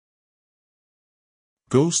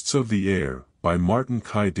Ghosts of the Air, by Martin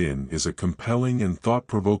Caidin, is a compelling and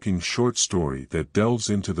thought-provoking short story that delves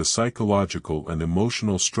into the psychological and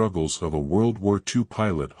emotional struggles of a World War II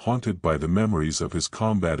pilot haunted by the memories of his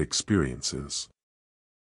combat experiences.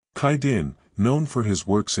 Caidin, known for his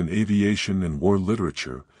works in aviation and war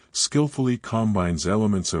literature, skillfully combines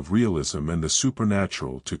elements of realism and the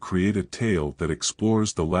supernatural to create a tale that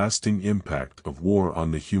explores the lasting impact of war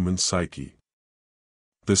on the human psyche.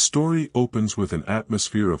 The story opens with an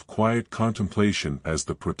atmosphere of quiet contemplation as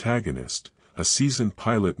the protagonist, a seasoned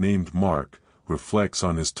pilot named Mark, reflects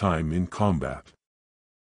on his time in combat.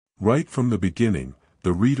 Right from the beginning,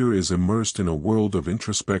 the reader is immersed in a world of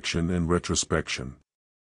introspection and retrospection.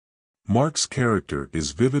 Mark's character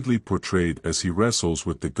is vividly portrayed as he wrestles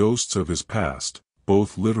with the ghosts of his past,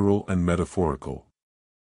 both literal and metaphorical.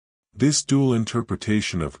 This dual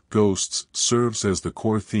interpretation of ghosts serves as the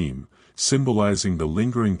core theme, symbolizing the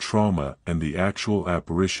lingering trauma and the actual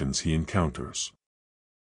apparitions he encounters.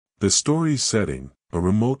 The story's setting, a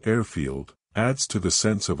remote airfield, adds to the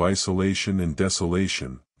sense of isolation and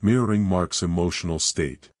desolation, mirroring Mark's emotional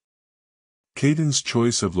state. Caidin's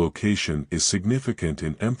choice of location is significant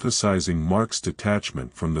in emphasizing Mark's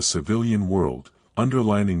detachment from the civilian world,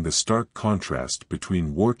 underlining the stark contrast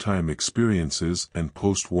between wartime experiences and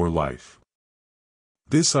post-war life.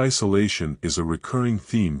 This isolation is a recurring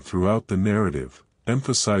theme throughout the narrative,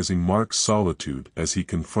 emphasizing Mark's solitude as he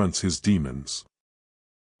confronts his demons.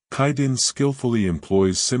 Caidin skillfully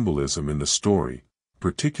employs symbolism in the story,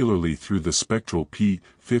 particularly through the spectral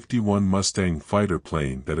P-51 Mustang fighter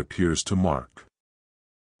plane that appears to Mark.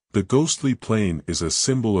 The ghostly plane is a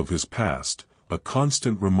symbol of his past, a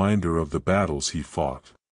constant reminder of the battles he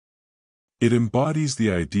fought. It embodies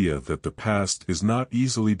the idea that the past is not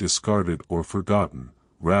easily discarded or forgotten.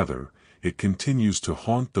 Rather, it continues to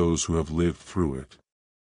haunt those who have lived through it.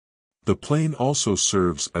 The plane also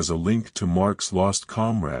serves as a link to Mark's lost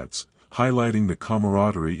comrades, highlighting the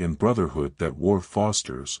camaraderie and brotherhood that war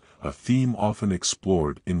fosters, a theme often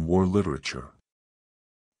explored in war literature.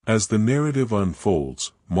 As the narrative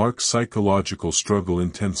unfolds, Mark's psychological struggle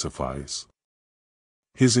intensifies.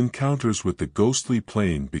 His encounters with the ghostly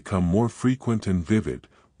plane become more frequent and vivid,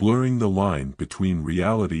 blurring the line between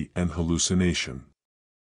reality and hallucination.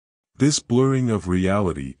 This blurring of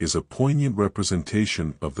reality is a poignant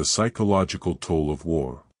representation of the psychological toll of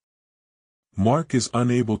war. Mark is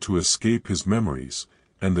unable to escape his memories,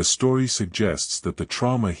 and the story suggests that the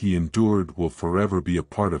trauma he endured will forever be a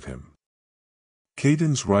part of him.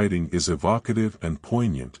 Caidin's writing is evocative and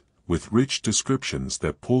poignant, with rich descriptions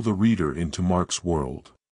that pull the reader into Mark's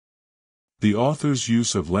world. The author's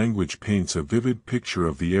use of language paints a vivid picture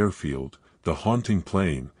of the airfield, the haunting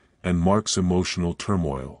plane, and Mark's emotional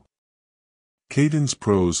turmoil. Caidin's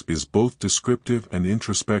prose is both descriptive and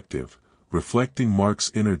introspective, reflecting Mark's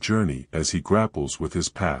inner journey as he grapples with his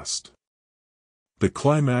past. The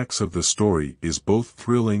climax of the story is both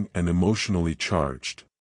thrilling and emotionally charged.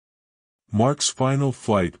 Mark's final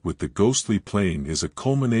flight with the ghostly plane is a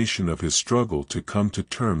culmination of his struggle to come to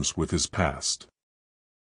terms with his past.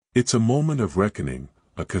 It's a moment of reckoning,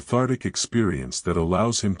 a cathartic experience that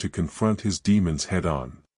allows him to confront his demons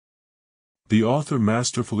head-on. The author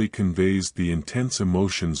masterfully conveys the intense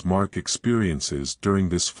emotions Mark experiences during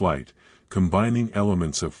this flight, combining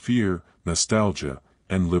elements of fear, nostalgia,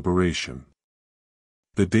 and liberation.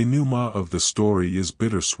 The denouement of the story is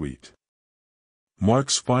bittersweet.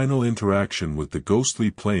 Mark's final interaction with the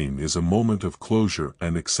ghostly plane is a moment of closure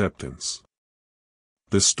and acceptance.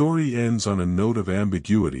 The story ends on a note of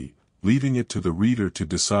ambiguity, leaving it to the reader to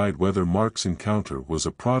decide whether Mark's encounter was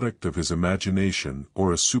a product of his imagination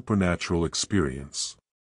or a supernatural experience.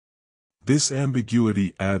 This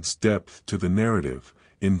ambiguity adds depth to the narrative,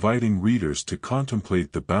 inviting readers to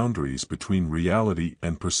contemplate the boundaries between reality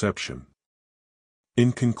and perception.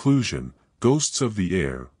 In conclusion, Ghosts of the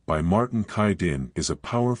Air, by Martin Caidin, is a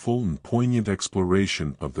powerful and poignant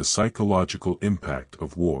exploration of the psychological impact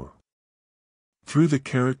of war. Through the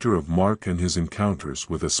character of Mark and his encounters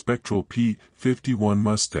with a spectral P-51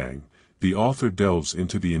 Mustang, the author delves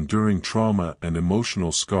into the enduring trauma and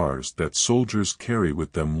emotional scars that soldiers carry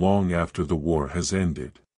with them long after the war has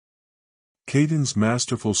ended. Caidin's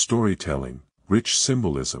masterful storytelling, rich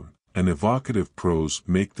symbolism, and evocative prose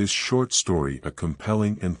make this short story a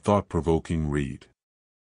compelling and thought-provoking read.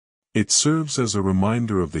 It serves as a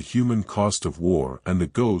reminder of the human cost of war and the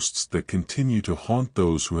ghosts that continue to haunt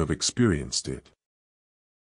those who have experienced it.